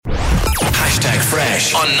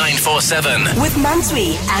Fresh on 947. With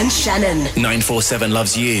Mansui and Shannon. 947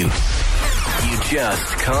 loves you. You just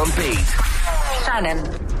can't beat. Shannon.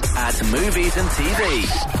 At movies and TV.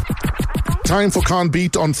 Time for Can't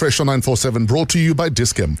Beat on Fresh on 947, brought to you by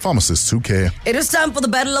Discam, pharmacists who care. It is time for the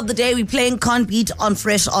battle of the day. We're playing Can't Beat on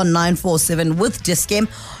Fresh on 947 with Discam.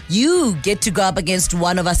 You get to go up against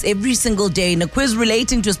one of us every single day in a quiz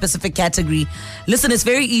relating to a specific category. Listen, it's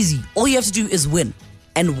very easy. All you have to do is win.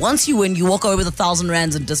 And once you win, you walk away with 1,000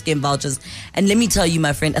 rands in Discam vouchers. And let me tell you,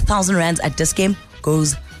 my friend, 1,000 rands at Discam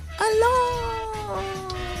goes a long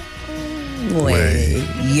way.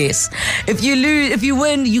 Yes. If you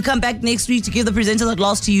win, you come back next week to give the presenter that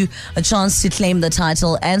lost to you a chance to claim the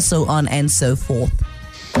title, and so on and so forth.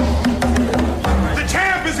 The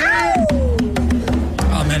champ is here!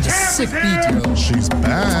 Oh man, just sick beat, yo. She's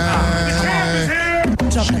back. The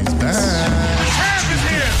champ is here! She's back. The champ is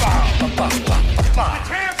here! The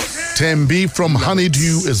champ is here! Thembi from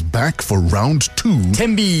Honeydew is back for round 2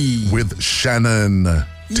 Thembi. with Shannon.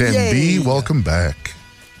 Thembi, welcome back.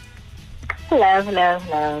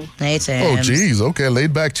 Hello. Hey, Tim. Oh, geez. Okay,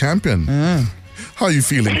 laid back champion. How are you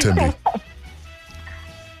feeling, Thembi?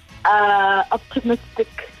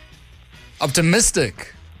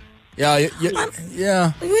 Optimistic. Yeah. We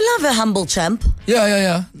love a humble champ.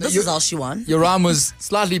 Yeah. This is all she won. Your rhyme was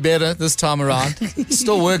slightly better this time around.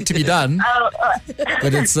 Still work to be done.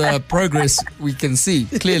 But it's progress we can see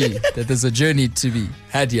clearly that there's a journey to be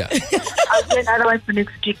had here. I'll do another one for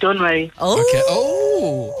next week, don't worry. Oh. Okay.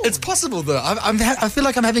 Oh, it's possible though. I feel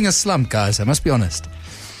like I'm having a slump, guys. I must be honest.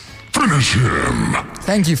 Finish him.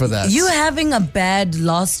 Thank you for that. You having a bad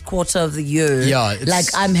last quarter of the year. Yeah, it's- Like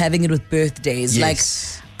I'm having it with birthdays. Yes. Like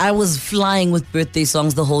I was flying with birthday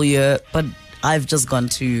songs the whole year, but I've just gone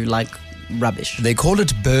to like rubbish. They call it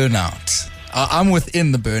burnout. I'm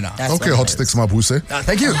within the burnout. That's Okay, what hot it sticks, is. Mabuse.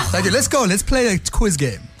 Thank you. Let's go. Let's play a quiz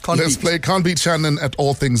game. Let's play Can't Beat Shannon at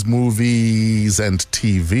all things movies and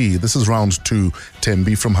TV. This is round 2.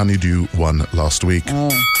 Thembi from Honeydew won last week.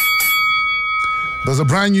 There's a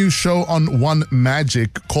brand new show on One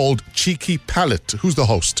Magic called Cheeky Palette. Who's the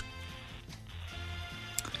host?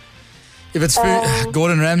 If it's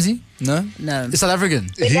Gordon Ramsay, no. No. It's South African.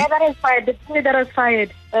 The guy that is fired, the guy that was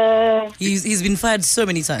fired. He's been fired so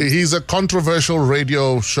many times. He's a controversial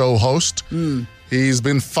radio show host. He's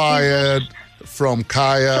been fired from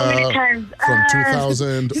Kaya, So many times. from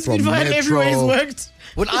 2000, from Metro. worked.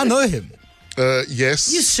 Well, I know him.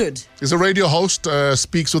 Yes. You should. He's a radio host,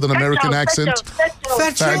 speaks with an American accent.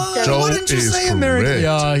 Fat Joe Why didn't you is say American?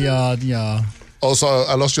 correct. Yeah. Also,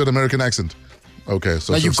 I lost you at American accent. Okay,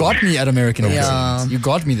 so No, you got me at American Yeah. accent. You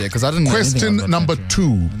got me there because I didn't know anything Question about number Fat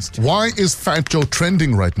Joe. 2. Why is Fat Joe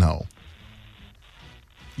trending right now?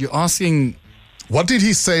 You're asking. What did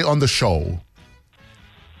he say on the show?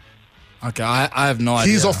 Okay, I have no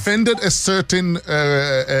idea. He's offended a certain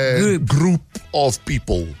group of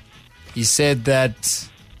people. He said that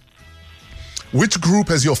Which group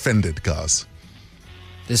has you offended, guys?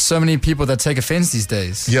 there's so many people that take offense these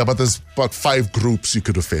days. Yeah, but there's about 5 groups you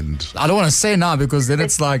could offend. I don't want to say now because then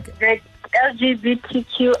it's like.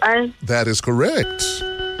 LGBTQI. That is correct.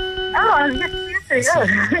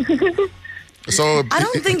 So I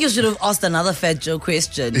don't think you should have asked another Fat Joe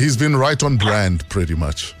question. he's been right on brand pretty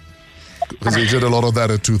much. Because he did a lot of that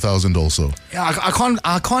at 2000 also. Yeah,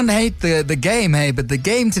 I can't hate the game, hey, but the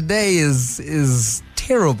game today is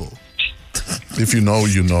terrible. If you know,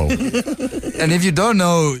 you know. And if you don't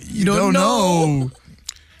know, you don't know.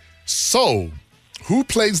 So, who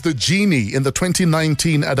plays the genie in the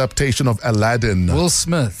 2019 adaptation of Aladdin? Will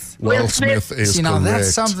Smith. Will Smith is See, now correct.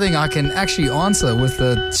 that's something I can actually answer with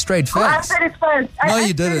a straight face. No,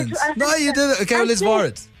 you didn't. No, you didn't. Okay, well, let's borrow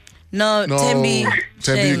it. No, No, Thembi.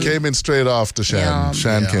 Thembi, you shame. came in straight after Shan. Yeah.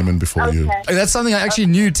 Shan came in before you. That's something I actually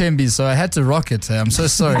knew, Thembi, so I had to rock it. I'm so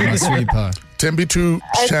sorry, my sweetie pie. Thembi 2,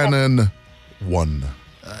 Shannon 1.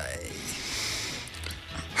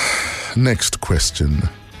 Next question.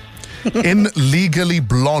 In Legally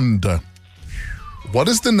Blonde, what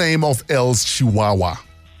is the name of Elle's chihuahua?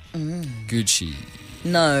 Gucci.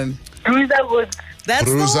 No. That's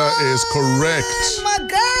Bruiser the one, is correct. my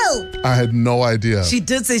girl. I had no idea. She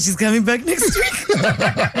did say she's coming back next week.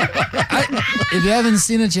 If you haven't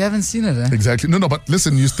seen it, you haven't seen it, eh? Exactly. No, but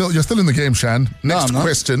listen, you're still in the game, Shan. Next I'm not.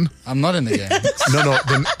 question. I'm not in the game. No.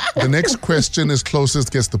 The next question is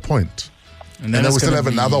closest gets the point. And then we still have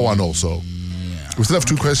another one also. We still have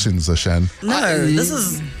 2 questions, Shan. No, this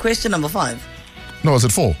is question number 5. No, is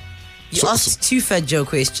it 4? You asked 2 Fat Joe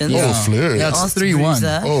questions. Oh, flirt. Yeah, it's Asked 3-1.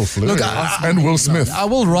 Bruiser. Oh, flirt. Look, and Will Smith. I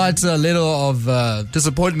will write a letter of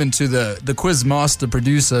disappointment to the quiz master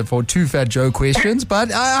producer for 2 Fat Joe questions,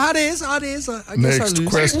 but how it is. I guess I Next lose.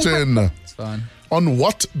 question. It's fine. On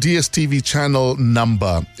what DSTV channel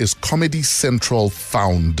number is Comedy Central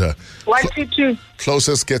found? 122.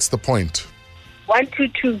 Closest gets the point.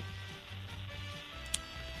 122.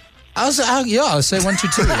 I'll say 1 to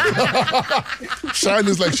 2. Shine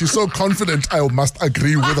is like, she's so confident, I must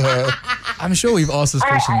agree with her. I'm sure we've asked this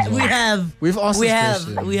question as well. We have. We've asked We this have.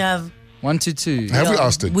 question. We have. 1 to 2. Have we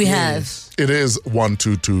asked it? We have. It is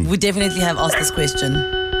 1-2-2. We definitely have asked this question.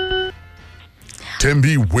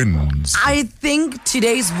 Thembi wins. I think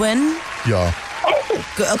today's win. Yeah.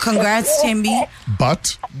 Congrats, Thembi.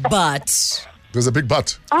 But But there's a big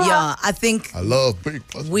but. yeah, I think I love big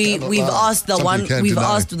buts. we've asked the Something one you can't we've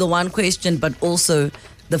deny. asked the one question, but also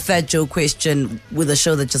the Fat Joe question with a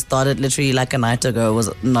show that just started literally like a night ago was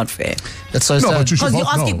not fair. That's so No, sad. but you should Because you're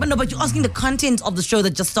both asking, know. but you're asking the content of the show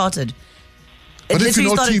that just started. It But if you literally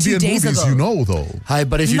know started 2 TV and days movies, ago. you know though. Hi,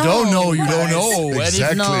 but if you No, don't know, you don't guys. know. And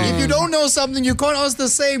Exactly. If you don't know something, you can't ask the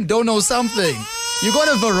same. Don't know something. You got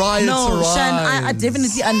a variety. No, Shan, I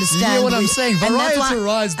definitely understand. You hear what I'm saying? And that's why-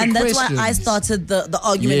 Variety the and that's why I questions. started the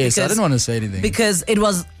argument. Yes, because, I didn't want to say anything. Because it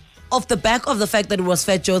was off the back of the fact that it was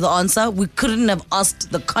Fat Joe the answer. We couldn't have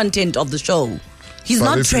asked the content of the show. He's But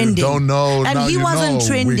not if you trending. don't know, and now he you wasn't know,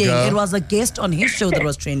 trending. Wigga. It was a guest on his show that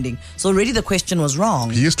was trending. So already the question was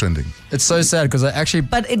wrong. He is trending. It's so sad because I actually.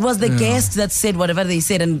 But it was the guest that said whatever they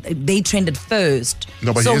said, and they trended first.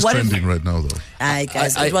 No, but so he is what if- trending right now though.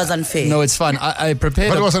 Guys, it was unfair. No, it's fine. I prepared.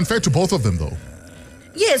 But it was unfair to both of them though.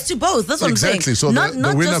 Yes, to both. That's what I'm saying. Exactly, so not the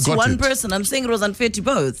not winner just got one it. person. I'm saying it was unfair to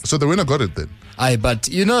both. So the winner got it then. But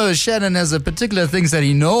you know, Shannon has a particular things that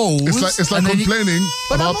he knows. It's like and then complaining.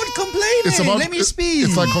 But about, I'm not complaining. Let me speak.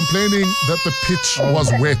 It's like complaining that the pitch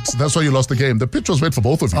was wet. That's why you lost the game. The pitch was wet for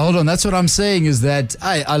both of you. Hold on, that's what I'm saying is that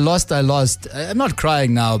I lost. I'm not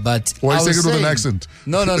crying now, but Or I you was saying it with an saying- accent.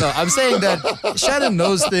 No. I'm saying that Shannon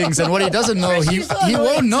knows things, and what he doesn't know, he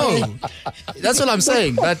won't know. That's what I'm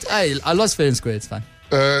saying. But I lost fair and square. It's fine.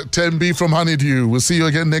 Thembi from Honeydew. We'll see you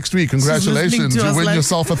again next week. Congratulations. listening to You us win like-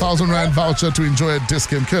 yourself a 1,000 Rand voucher to enjoy at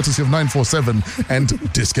Discount, courtesy of 947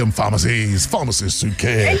 and Discount Pharmacies. Pharmacists who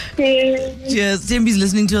care. Yes, Thembi's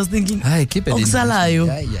listening to us thinking, Hey, keep it in. Okusalayo.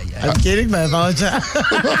 Yeah. I'm getting my voucher.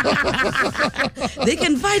 They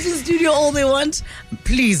can fight in studio all they want.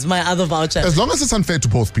 Please, my other voucher. As long as it's unfair to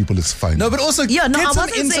both people, it's fine. No, but also Yeah, no, I get some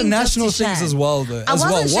wasn't saying international just to things Shan. as well, though. I As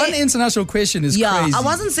well, wasn't one saying- international question is crazy. I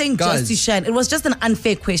wasn't saying Guys, just to Shan. It was just an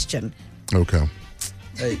unfair question. Okay.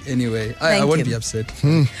 Hey, anyway, I Thank wouldn't him. be upset.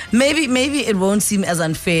 Maybe it won't seem as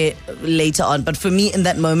unfair later on, but for me in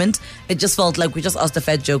that moment, it just felt like we just asked a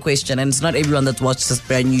Fat Joe question, and it's not everyone that watched this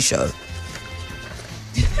brand new show.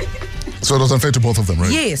 So it was unfair to both of them,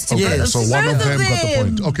 right? Yes, to Okay, both- so to one of both of them got the them.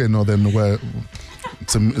 point. Okay, no, then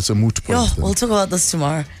it's a moot point. Yo, then. we'll talk about this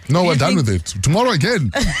tomorrow. No, we're You done think- with it. Tomorrow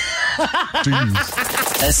again. Jeez.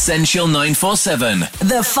 Essential 947.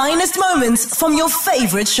 The finest moments from your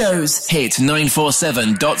favorite shows. Hit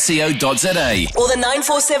 947.co.za. Or the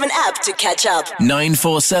 947 app to catch up.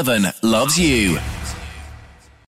 947 loves you.